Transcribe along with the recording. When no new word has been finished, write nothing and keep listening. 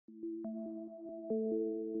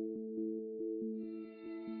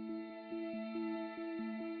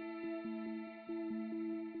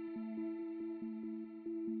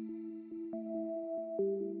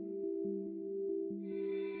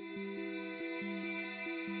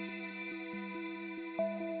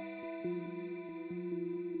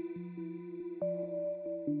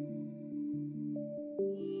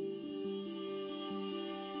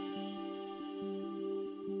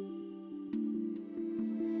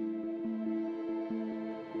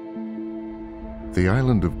The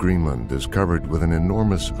island of Greenland is covered with an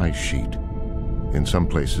enormous ice sheet, in some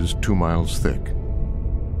places 2 miles thick.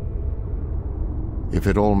 If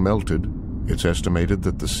it all melted, it's estimated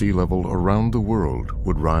that the sea level around the world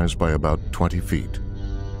would rise by about 20 feet.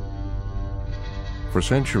 For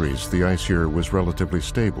centuries, the ice here was relatively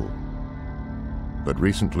stable, but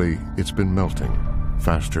recently it's been melting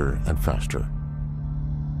faster and faster.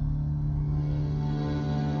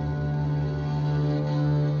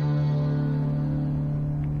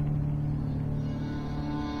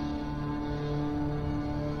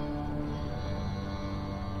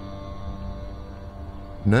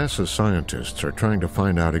 NASA scientists are trying to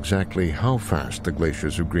find out exactly how fast the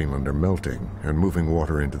glaciers of Greenland are melting and moving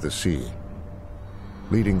water into the sea.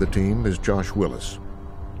 Leading the team is Josh Willis.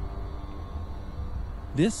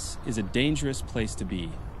 This is a dangerous place to be.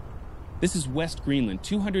 This is West Greenland,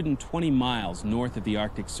 220 miles north of the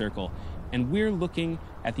Arctic Circle, and we're looking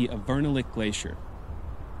at the Avernalik Glacier.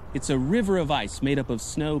 It's a river of ice made up of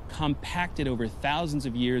snow compacted over thousands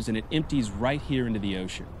of years, and it empties right here into the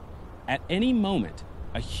ocean. At any moment,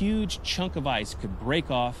 a huge chunk of ice could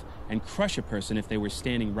break off and crush a person if they were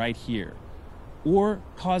standing right here, or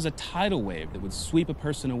cause a tidal wave that would sweep a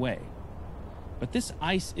person away. But this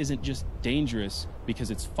ice isn't just dangerous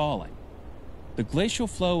because it's falling. The glacial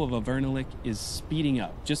flow of Avernalik is speeding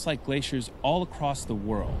up, just like glaciers all across the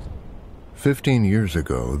world. 15 years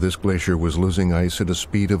ago, this glacier was losing ice at a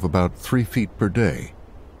speed of about 3 feet per day.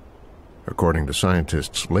 According to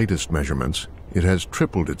scientists' latest measurements, it has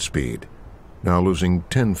tripled its speed, now losing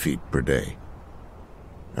 10 feet per day.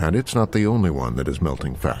 And it's not the only one that is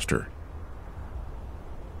melting faster.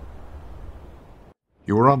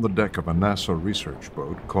 You are on the deck of a NASA research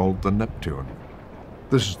boat called the Neptune.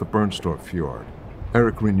 This is the Bernstorff Fjord.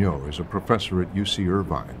 Eric Rignot is a professor at UC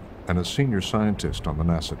Irvine and a senior scientist on the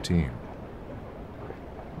NASA team.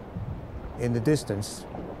 In the distance,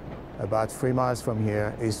 about 3 miles from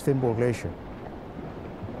here, is Finnbourg Glacier.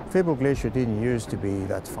 Finnbourg Glacier didn't used to be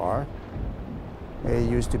that far. It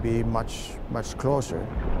used to be much closer.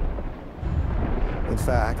 In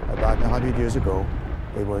fact, about 100 years ago,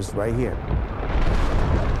 it was right here.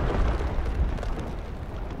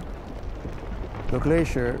 The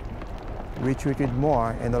glacier retreated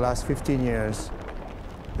more in the last 15 years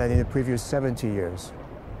than in the previous 70 years.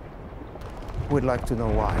 We'd like to know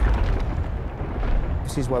why.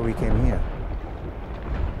 This is why we came here.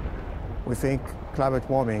 We think climate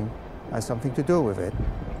warming has something to do with it,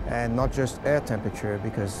 and not just air temperature,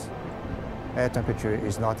 because air temperature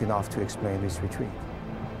is not enough to explain this retreat.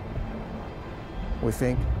 We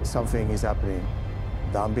think something is happening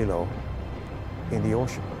down below in the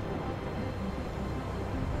ocean.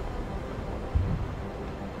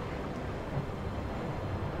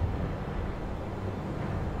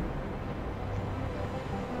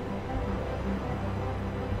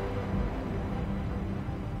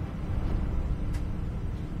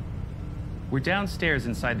 We're downstairs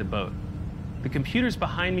inside the boat. The computers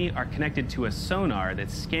behind me are connected to a sonar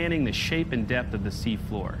that's scanning the shape and depth of the sea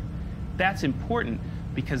floor. That's important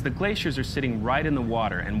because the glaciers are sitting right in the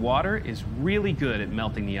water, and water is really good at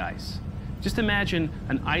melting the ice. Just imagine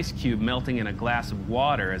an ice cube melting in a glass of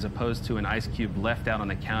water as opposed to an ice cube left out on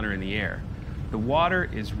the counter in the air. The water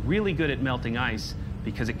is really good at melting ice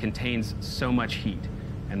because it contains so much heat,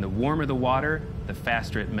 and the warmer the water, the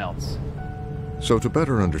faster it melts. So to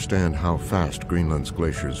better understand how fast Greenland's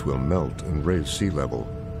glaciers will melt and raise sea level,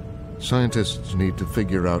 scientists need to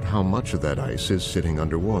figure out how much of that ice is sitting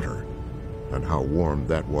underwater and how warm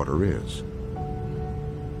that water is.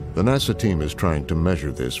 The NASA team is trying to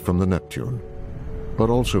measure this from the Neptune, but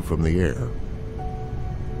also from the air.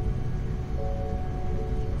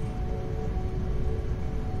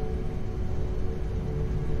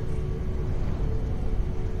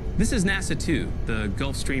 This is NASA 2, the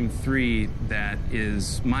Gulfstream 3 that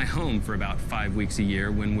is my home for about 5 weeks a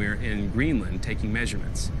year when we're in Greenland taking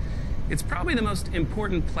measurements. It's probably the most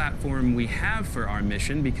important platform we have for our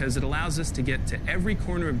mission because it allows us to get to every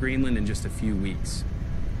corner of Greenland in just a few weeks.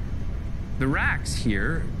 The racks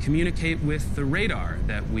here communicate with the radar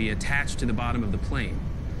that we attach to the bottom of the plane.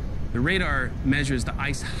 The radar measures the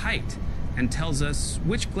ice height and tells us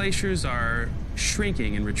which glaciers are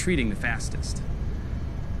shrinking and retreating the fastest.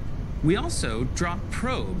 We also drop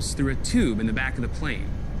probes through a tube in the back of the plane.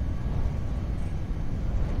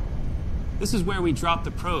 This is where we drop the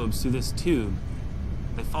probes through this tube.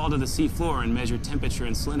 They fall to the sea floor and measure temperature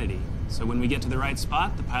and salinity. So when we get to the right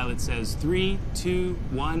spot, the pilot says 3, 2,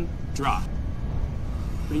 1, drop.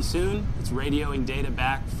 Pretty soon, it's radioing data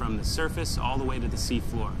back from the surface all the way to the sea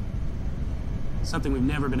floor. Something we've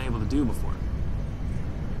never been able to do before.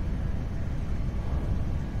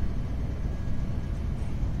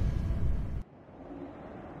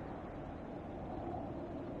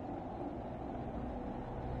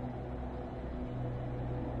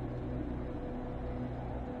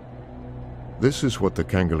 This is what the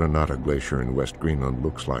Kangerluarsuk Glacier in West Greenland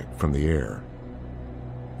looks like from the air.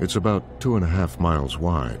 It's about 2.5 miles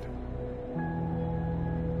wide.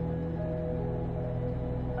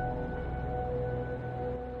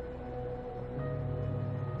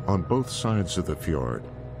 On both sides of the fjord,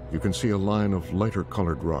 you can see a line of lighter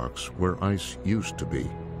colored rocks where ice used to be.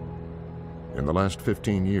 In the last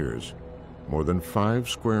 15 years, more than 5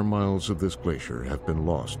 square miles of this glacier have been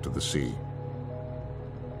lost to the sea.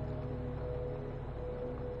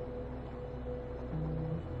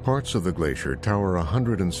 Parts of the glacier tower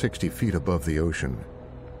 160 feet above the ocean.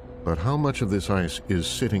 But how much of this ice is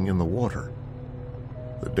sitting in the water?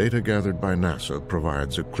 The data gathered by NASA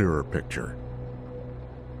provides a clearer picture.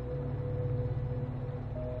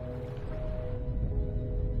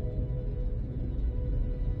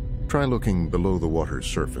 Try looking below the water's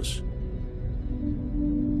surface.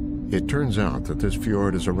 It turns out that this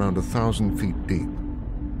fjord is around 1,000 feet deep,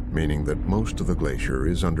 meaning that most of the glacier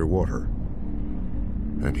is underwater.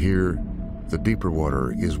 And here, the deeper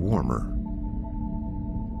water is warmer.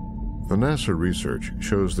 The NASA research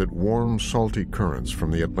shows that warm, salty currents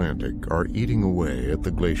from the Atlantic are eating away at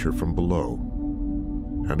the glacier from below.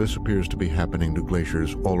 And this appears to be happening to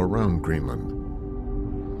glaciers all around Greenland.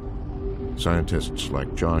 Scientists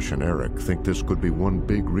like Josh and Eric think this could be one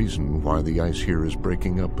big reason why the ice here is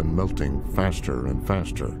breaking up and melting faster and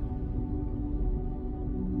faster.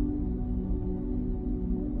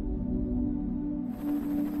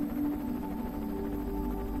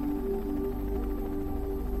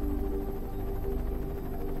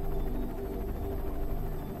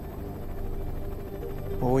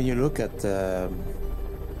 Well, when you look at the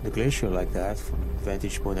glacier like that, from the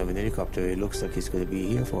vantage point of an helicopter, it looks like it's going to be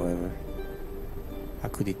here forever. How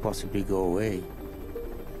could it possibly go away?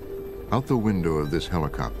 Out the window of this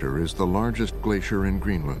helicopter is the largest glacier in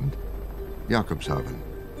Greenland, Jakobshavn.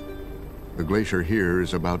 The glacier here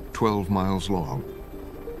is about 12 miles long.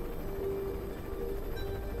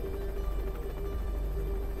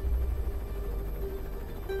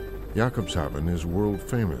 Jakobshavn is world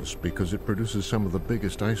famous because it produces some of the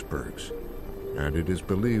biggest icebergs, and it is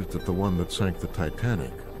believed that the one that sank the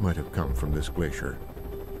Titanic might have come from this glacier.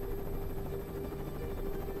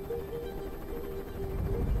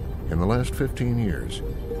 In the last 15 years,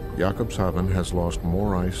 Jakobshavn has lost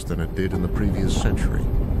more ice than it did in the previous century,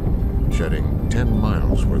 shedding 10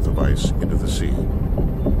 miles worth of ice into the sea.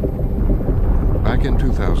 Back in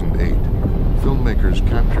 2008, filmmakers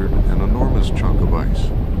captured an enormous chunk of ice,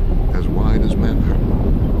 as wide as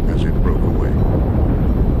Manhattan, as it broke away.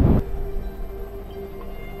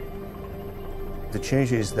 The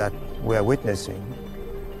changes that we're witnessing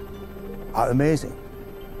are amazing.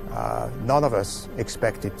 None of us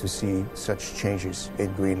expected to see such changes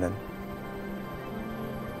in Greenland.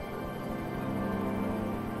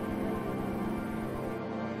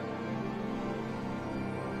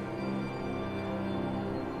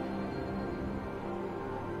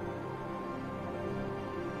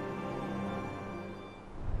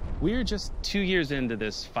 We're just 2 years into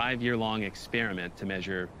this 5-year-long experiment to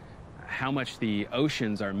measure how much the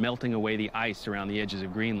oceans are melting away the ice around the edges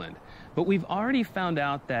of Greenland. But we've already found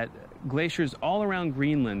out that glaciers all around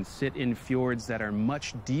Greenland sit in fjords that are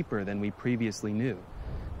much deeper than we previously knew.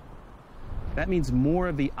 That means more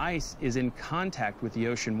of the ice is in contact with the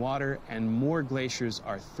ocean water and more glaciers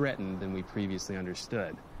are threatened than we previously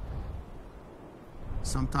understood.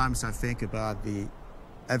 Sometimes I think about the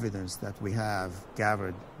evidence that we have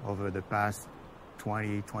gathered over the past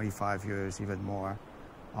 20, 25 years, even more,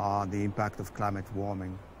 on the impact of climate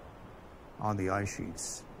warming on the ice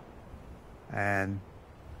sheets. And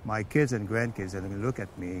my kids and grandkids are going to look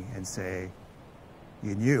at me and say,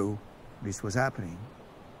 you knew this was happening.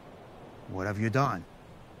 What have you done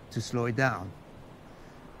to slow it down?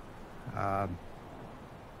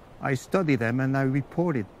 I studied them and I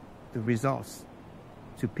reported the results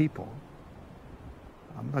to people.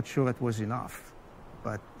 I'm not sure it was enough,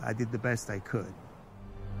 but I did the best I could.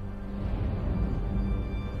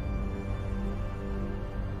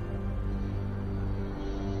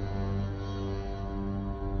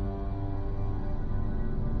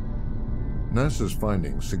 NASA's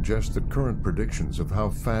findings suggest that current predictions of how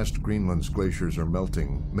fast Greenland's glaciers are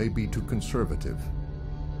melting may be too conservative,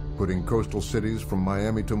 putting coastal cities from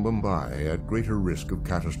Miami to Mumbai at greater risk of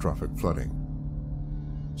catastrophic flooding.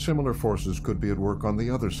 Similar forces could be at work on the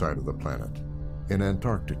other side of the planet, in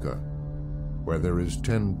Antarctica, where there is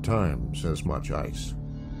 10 times as much ice.